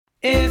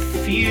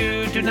If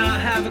you do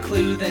not have a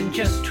clue, then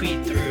just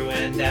tweet through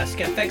and ask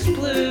FX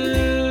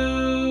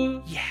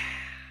Blue. Yeah.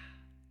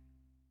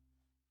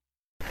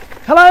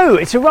 Hello,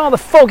 it's a rather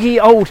foggy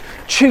old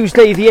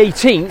Tuesday the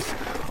 18th.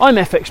 I'm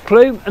FX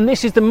Blue and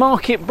this is the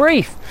market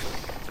brief.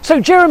 So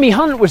Jeremy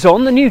Hunt was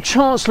on. The new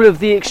Chancellor of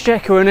the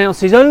Exchequer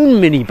announced his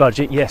own mini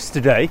budget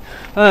yesterday,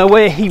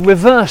 where he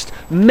reversed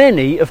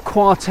many of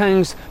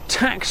Kwarteng's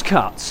tax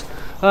cuts.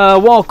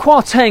 While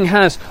Kwarteng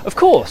has, of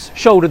course,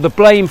 shouldered the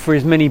blame for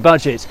his mini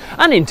budget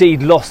and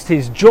indeed lost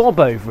his job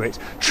over it,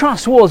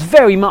 Truss was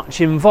very much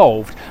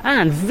involved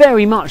and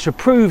very much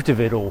approved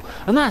of it all,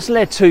 and that's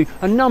led to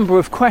a number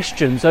of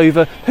questions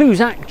over who's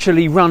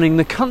actually running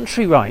the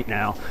country right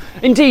now.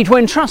 Indeed,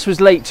 when Truss was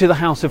late to the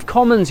House of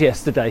Commons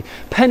yesterday,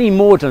 Penny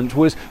Mordaunt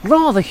was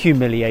rather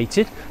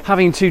humiliated,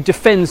 having to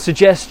defend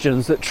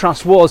suggestions that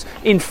Truss was,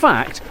 in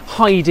fact,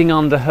 hiding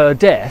under her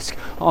desk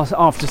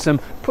after some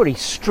pretty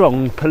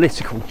strong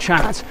political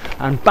chat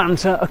and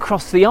banter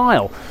across the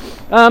aisle.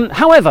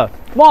 However,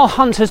 while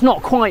Hunt has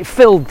not quite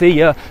filled the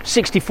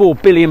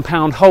 £64 billion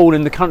hole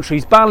in the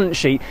country's balance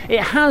sheet,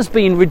 it has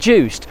been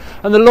reduced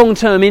and the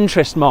long-term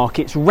interest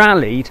markets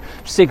rallied,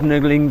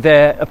 signalling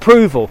their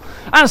approval.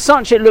 As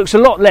such, it looks a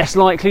lot less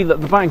likely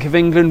that the Bank of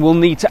England will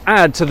need to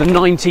add to the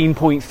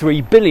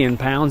 £19.3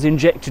 billion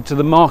injected to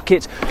the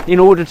market in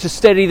order to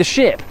steady the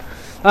ship.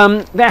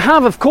 There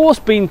have, of course,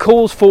 been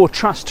calls for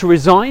Truss to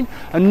resign,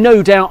 and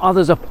no doubt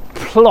others are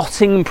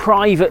plotting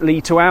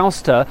privately to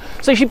oust her,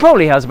 so she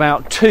probably has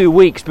about 2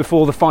 weeks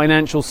before the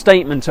financial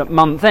statement at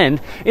month end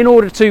in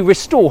order to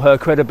restore her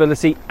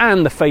credibility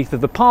and the faith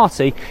of the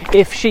party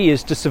if she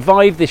is to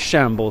survive this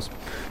shambles.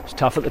 It's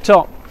tough at the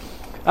top.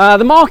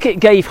 The market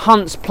gave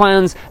Hunt's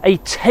plans a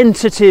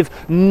tentative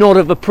nod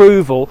of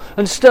approval,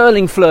 and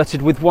sterling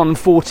flirted with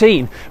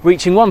 114,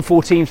 reaching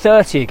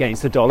 114.30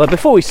 against the dollar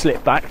before we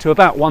slipped back to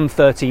about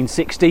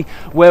 113.60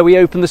 where we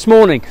opened this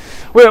morning.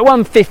 We're at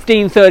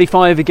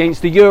 115.35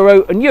 against the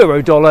euro, and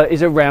euro dollar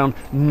is around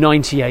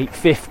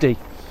 98.50.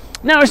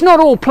 Now, it's not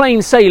all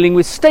plain sailing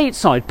with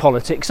stateside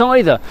politics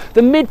either.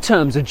 The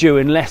midterms are due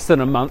in less than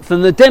a month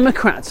and the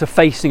Democrats are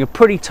facing a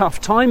pretty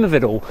tough time of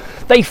it all.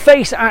 They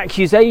face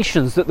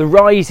accusations that the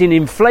rise in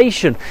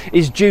inflation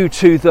is due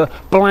to the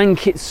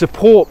blanket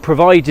support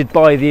provided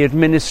by the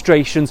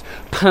administration's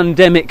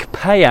pandemic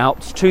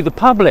payouts to the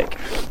public.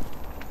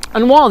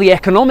 And while the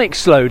economic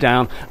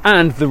slowdown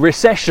and the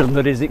recession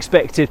that is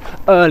expected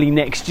early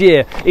next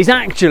year is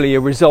actually a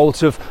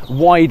result of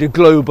wider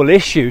global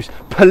issues,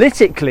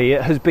 politically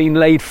it has been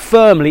laid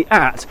firmly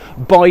at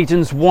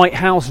Biden's White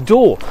House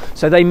door,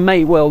 so they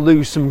may well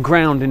lose some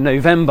ground in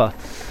November.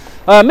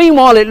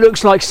 Meanwhile, it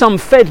looks like some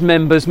Fed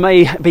members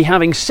may be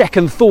having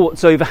second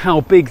thoughts over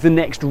how big the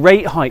next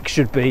rate hike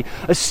should be,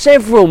 as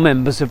several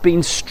members have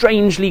been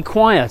strangely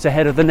quiet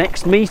ahead of the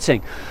next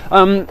meeting.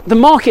 The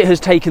market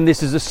has taken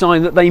this as a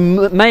sign that they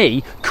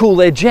may cool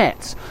their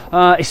jets,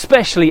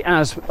 especially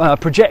as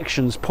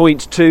projections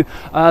point to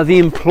the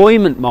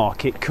employment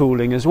market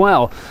cooling as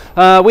well.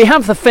 We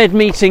have the Fed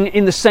meeting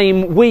in the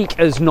same week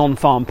as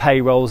non-farm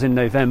payrolls in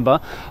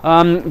November,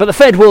 but the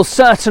Fed will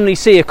certainly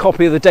see a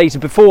copy of the data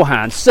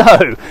beforehand. So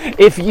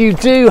if you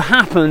do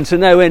happen to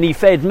know any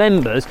Fed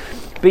members,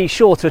 be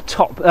sure to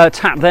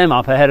tap them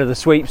up ahead of the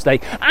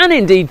sweepstake, and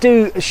indeed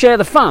do share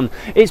the fun.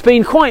 It's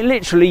been quite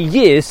literally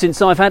years since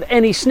I've had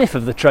any sniff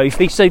of the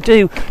trophy, so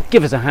do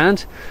give us a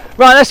hand.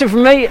 Right, that's it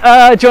from me.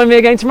 Join me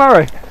again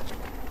tomorrow.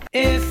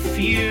 If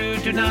you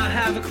do not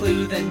have a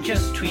clue, then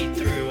just tweet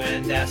through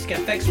and ask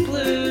FX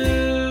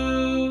Blue.